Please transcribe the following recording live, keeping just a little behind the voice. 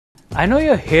I know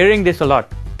you're hearing this a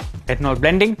lot. Ethanol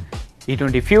blending,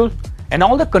 E20 fuel, and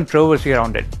all the controversy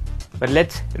around it. But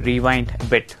let's rewind a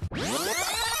bit.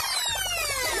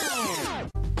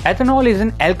 Ethanol is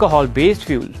an alcohol-based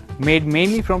fuel made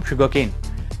mainly from sugarcane,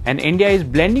 and India is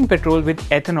blending petrol with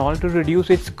ethanol to reduce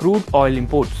its crude oil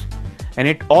imports, and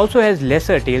it also has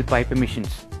lesser tailpipe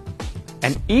emissions.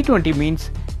 And E20 means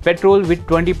petrol with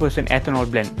 20% ethanol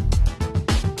blend.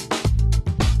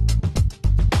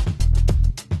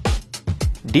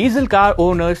 Diesel car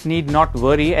owners need not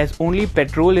worry as only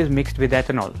petrol is mixed with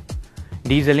ethanol.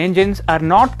 Diesel engines are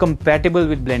not compatible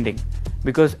with blending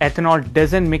because ethanol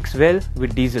doesn't mix well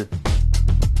with diesel.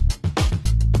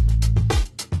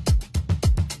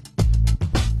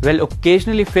 Well,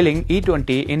 occasionally filling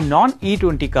E20 in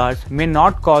non-E20 cars may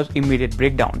not cause immediate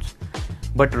breakdowns,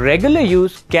 but regular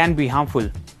use can be harmful.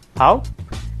 How?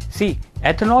 See,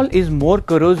 ethanol is more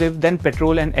corrosive than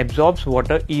petrol and absorbs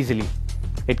water easily.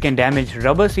 It can damage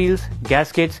rubber seals,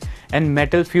 gaskets, and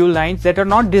metal fuel lines that are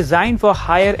not designed for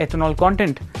higher ethanol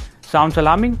content. Sounds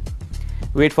alarming?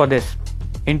 Wait for this.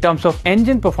 In terms of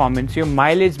engine performance, your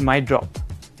mileage might drop,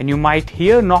 and you might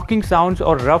hear knocking sounds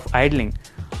or rough idling.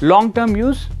 Long-term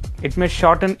use, it may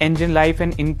shorten engine life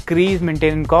and increase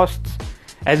maintenance costs,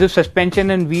 as if suspension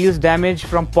and wheels damage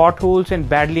from potholes and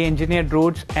badly engineered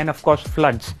roads and of course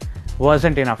floods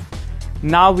wasn't enough.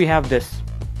 Now we have this.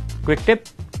 Quick tip.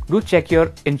 Do check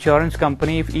your insurance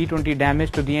company if E20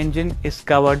 damage to the engine is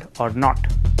covered or not.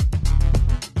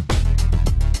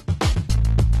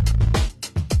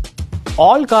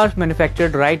 All cars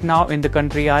manufactured right now in the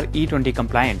country are E20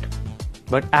 compliant.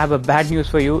 But I have a bad news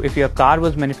for you if your car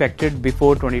was manufactured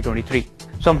before 2023.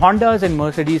 Some Hondas and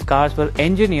Mercedes cars were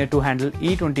engineered to handle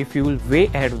E20 fuel way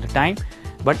ahead of the time,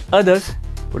 but others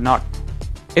would not.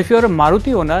 If you're a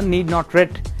Maruti owner, need not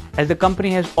fret, as the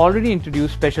company has already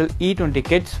introduced special E20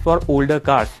 kits for older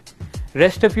cars.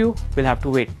 Rest of you will have to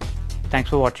wait. Thanks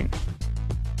for watching.